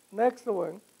next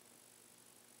one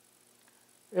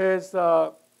is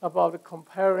about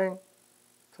comparing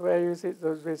two AUCs.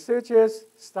 The researchers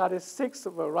studied 6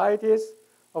 varieties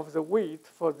of the wheat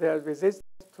for their resistance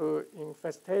to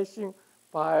infestation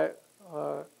by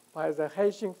the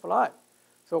Haitian fly.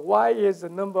 So Y is the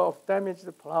number of damaged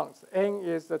plants. N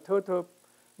is the total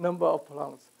number of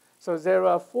plants. So there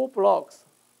are 4 blocks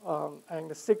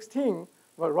and 16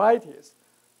 varieties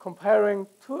comparing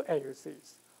 2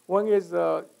 AUCs. One is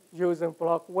using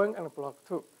block 1 and block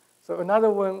 2. So another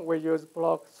one, we use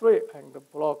block 3 and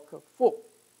block 4.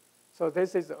 So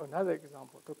this is another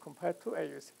example to compare 2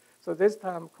 AUCs. So this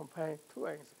time comparing 2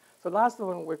 AUCs. So last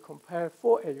one, we compare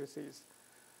 4 AUCs.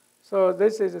 So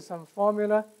this is some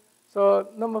formula. So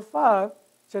number 5,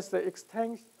 just the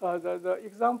extension. The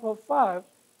example 5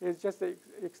 is just the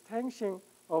extension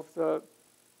of the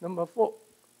number 4,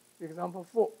 example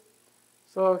 4.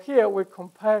 So here we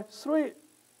compare 3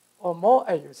 or more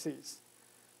AUCs.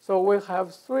 So we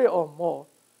have 3 or more.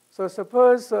 So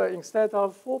suppose instead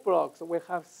of 4 blocks, we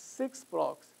have 6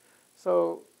 blocks.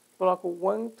 So block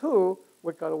 1, 2,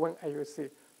 we got 1 AUC.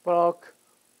 Block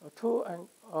 2 and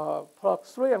block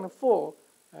 3 and 4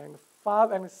 and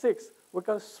 5 and 6, we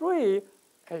got 3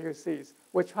 AUCs.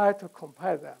 We try to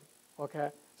compare them. Okay.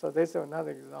 So this is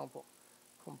another example.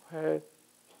 Compare.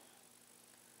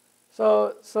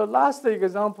 So last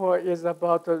example is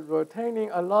about retaining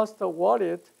a lost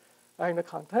wallet and the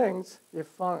contents if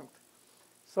found.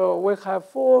 So we have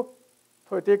 4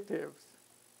 predictives.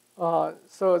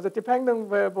 So the dependent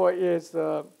variable is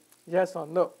yes or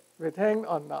no, retain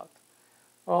or not.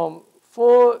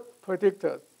 4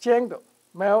 predictors, gender,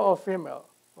 male or female,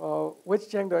 which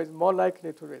gender is more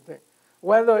likely to retain,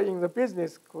 whether in the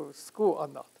business school or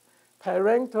not,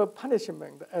 parental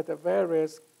punishment at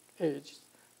various ages,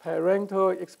 parental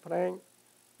explanation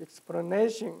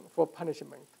for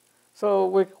punishment. So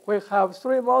we have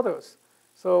 3 models.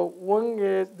 So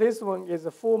this one is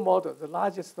a full model, the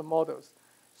largest models.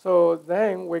 So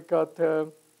then we got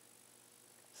the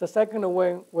second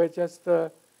one, we just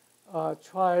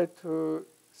try to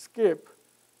skip,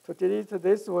 to delete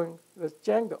this one, the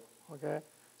gender, okay?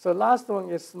 So last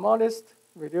one is smallest,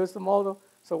 reduced model.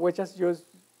 So we just use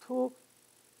 2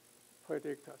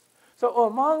 predictors. So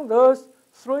among those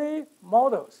 3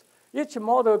 models, each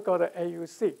model got an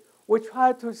AUC. We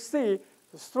try to see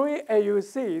the 3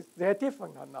 AUCs, they're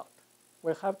different or not.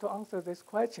 We have to answer these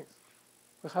questions.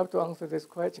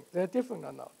 They're different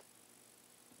or not.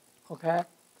 Okay?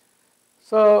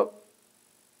 So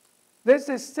this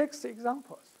is 6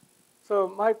 examples. So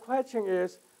my question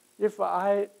is, if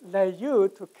I let you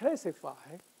to classify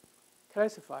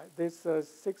these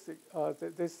 6,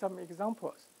 there's some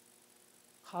examples,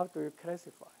 how do you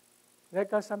classify? They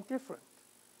got some different.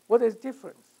 What is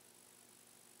difference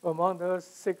among those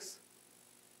 6?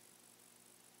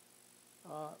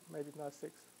 Maybe not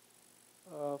 6,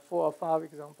 4 or 5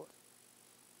 examples.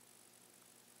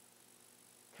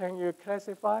 Can you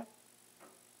classify?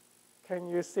 Can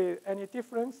you see any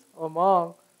difference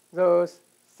among those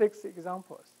 6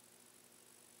 examples?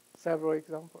 Several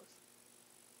examples.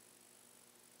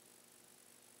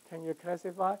 Can you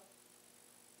classify?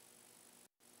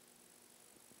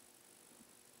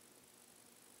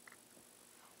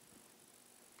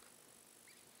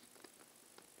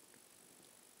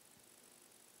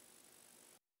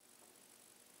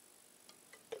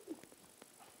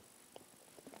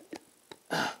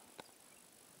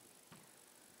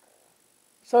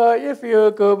 So if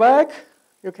you go back,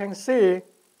 you can see.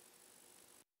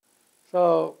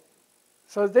 So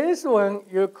this one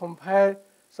you compare.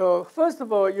 So first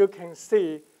of all, you can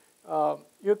see,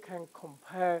 you can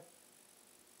compare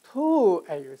 2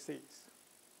 AUCs.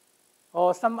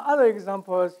 Or some other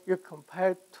examples, you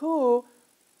compare 2,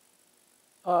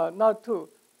 not 2,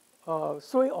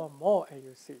 3 or more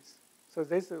AUCs. So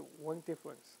this is one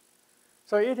difference.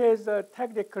 So it is,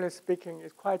 technically speaking,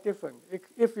 it's quite different.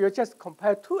 If you just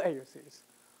compare 2 AUCs,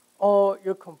 or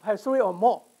you compare 3 or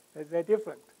more, they're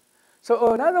different.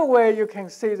 So another way you can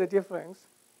see the difference,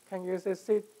 can you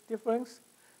see difference?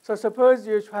 So suppose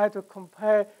you try to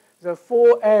compare the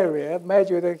 4 areas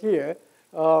measured here.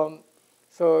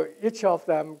 So each of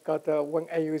them got 1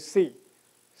 AUC.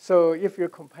 So if you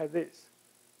compare this.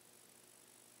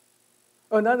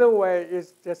 Another way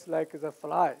is just like the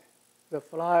fly. The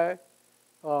fly,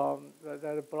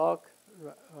 the block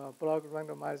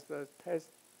randomized test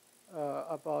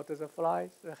about the flies,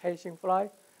 the Haitian fly.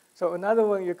 So another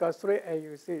one, you got 3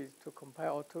 AUCs to compare,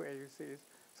 or 2 AUCs.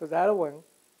 So that one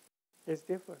is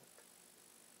different.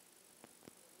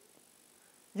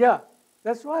 Yeah,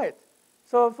 that's right.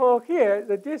 So for here,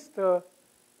 the distal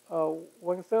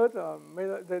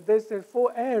 1/3, this is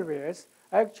 4 areas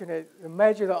actually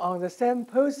measured on the same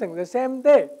person, the same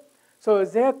day. So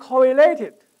they're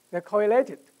correlated. They're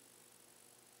correlated,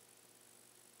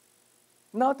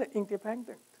 not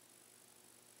independent.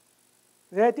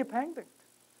 They're dependent.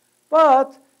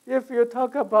 But if you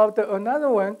talk about another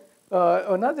one,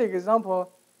 another example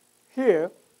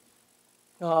here,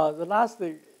 the last,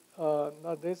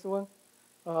 not this one,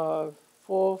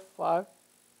 4, 5,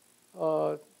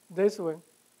 this one.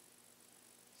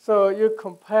 So you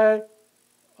compare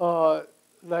the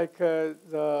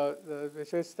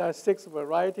 6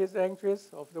 varieties entries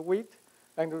of the wheat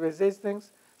and the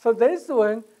resistance. So this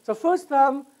one, the first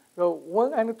time, the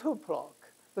 1 and 2 block.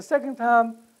 The second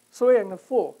time, 3 and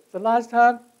 4. The last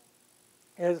time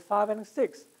is 5 and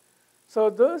 6. So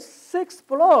those 6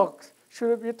 blocks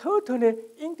should be totally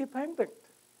independent.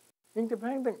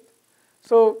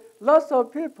 So lots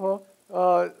of people,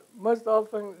 most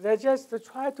often, they just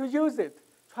try to use it,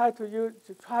 try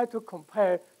to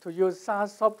compare, to use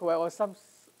SAS software or some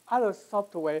other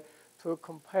software to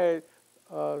compare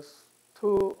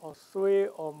 2 or 3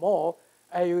 or more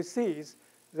AUCs.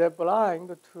 They're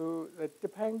blind to the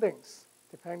dependence.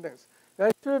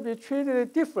 They should be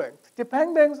treated different,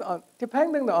 dependent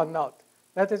or not.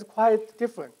 That is quite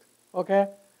different, okay?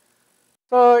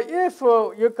 So if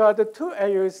you got the 2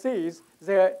 AUCs,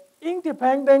 they're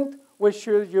independent, we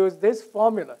should use this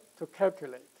formula to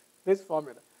calculate, this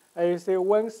formula.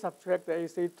 AUC1 subtract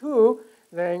AUC2,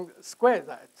 then square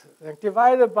that, then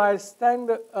divided by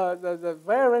standard, the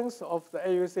variance of the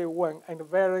AUC1 and the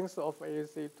variance of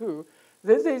AUC2.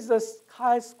 This is a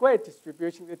chi-square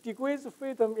distribution. The degrees of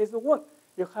freedom is 1.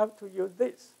 You have to use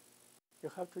this.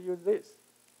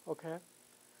 Okay?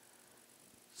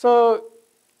 So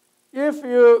if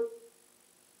you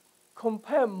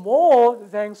compare more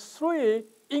than 3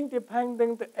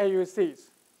 independent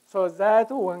AUCs, so that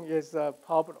one is a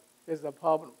problem.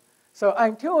 So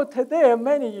until today,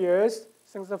 many years,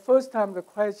 since the first time the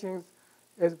question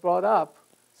is brought up,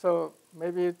 so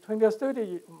maybe 20 or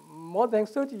 30, more than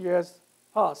 30 years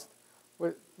passed,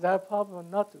 with that problem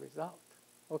not resolved,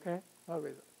 okay? Not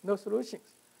resolved, no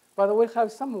solutions. But we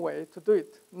have some way to do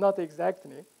it, not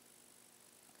exactly.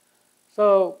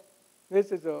 So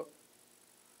this is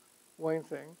one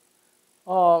thing.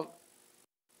 So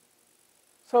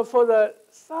for the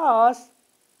SAS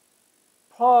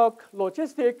proc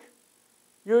logistic,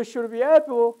 you should be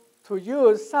able to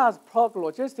use SAS proc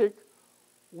logistic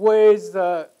with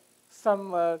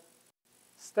some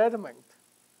statement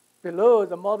below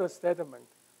the model statement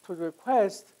to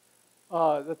request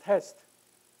the test,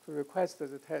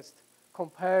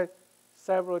 compare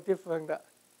several different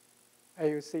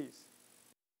AUCs.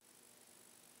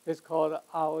 It's called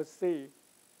ROC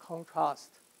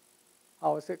contrast.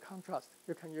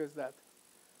 You can use that.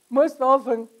 Most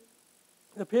often,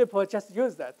 the people just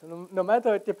use that, no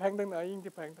matter dependent or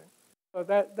independent. So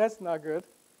that's not good.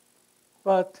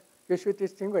 But you should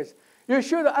distinguish. You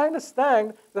should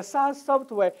understand the SAS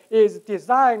software is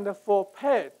designed for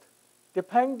paired,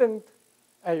 dependent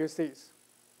AUCs,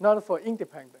 not for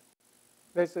independent.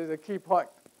 This is a key point.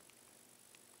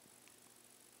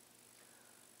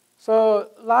 So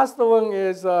last one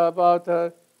is about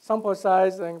sample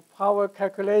size and power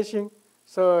calculation.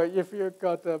 So if you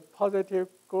got a positive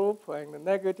group and a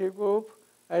negative group,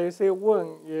 AUC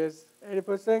 1 is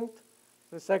 80%.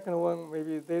 The second one,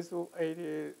 maybe this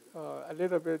 80 a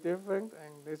little bit different,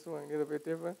 and this one a little bit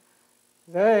different.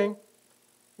 Then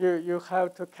you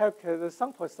have to calculate the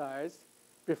sample size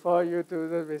before you do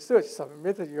the research,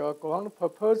 submit your ground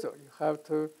proposal. You have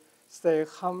to say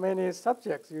how many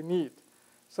subjects you need.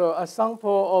 So a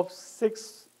sample of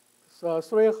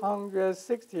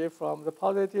 360 from the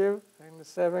positive and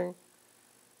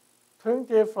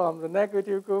 720 from the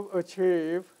negative group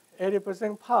achieve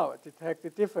 80% power, detect the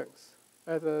difference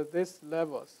at these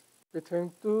levels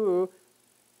between two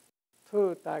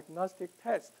diagnostic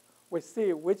tests. We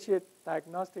see which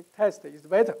diagnostic test is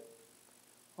better,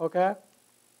 okay?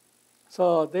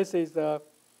 So this is the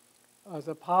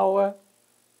power.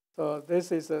 So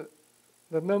this is the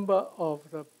number of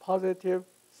the positive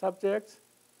subjects.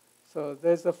 So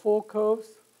there's the 4 curves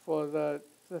for the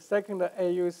second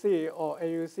AUC or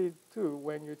AUC2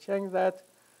 when you change that.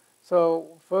 So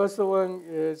first one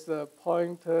is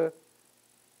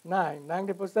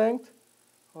 90%.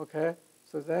 Okay,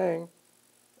 so then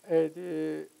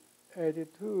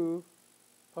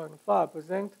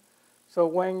 82.5%. So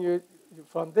when you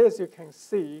from this you can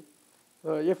see,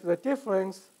 if the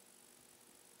difference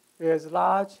is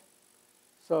large,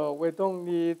 so we don't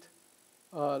need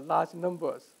large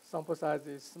numbers. Sample size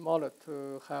is smaller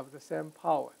to have the same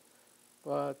power.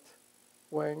 But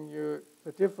when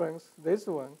the difference, this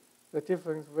one, the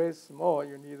difference is very small,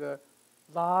 you need a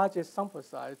large sample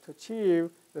size to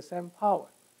achieve the same power,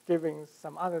 giving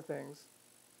some other things.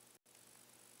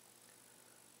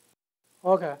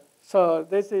 Okay, so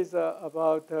this is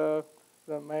about the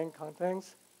main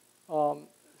contents.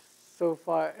 So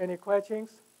far, any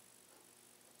questions?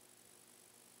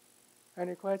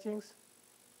 Any questions?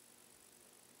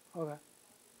 Okay.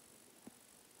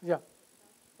 Yeah.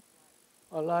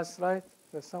 Last slide,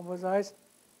 the sample size.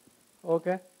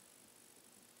 Okay.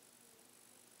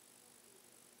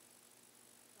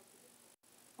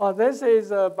 This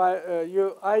is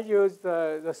I use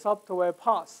the software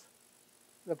pass.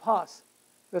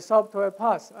 The software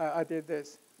pass, I did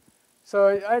this. So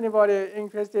anybody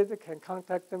interested can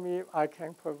contact me. I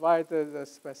can provide the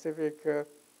specific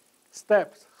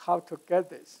steps how to get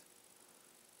this.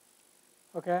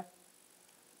 Okay.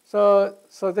 So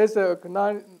this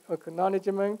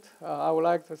acknowledgement. I would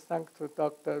like to thank to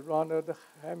Dr. Ronald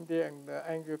Hamdi and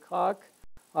Andrew Clark.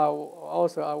 I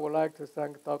would like to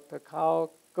thank Dr.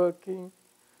 Carl Gherkin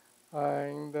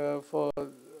and for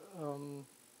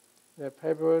the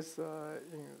papers,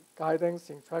 guidance,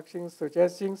 instructions,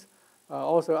 suggestions.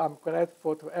 Also, I'm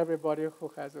grateful to everybody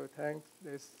who has attended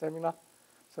this seminar.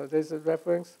 So this is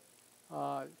reference.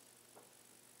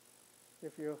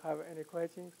 If you have any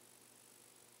questions.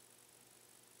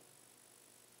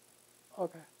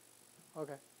 Okay.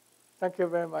 Thank you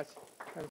very much.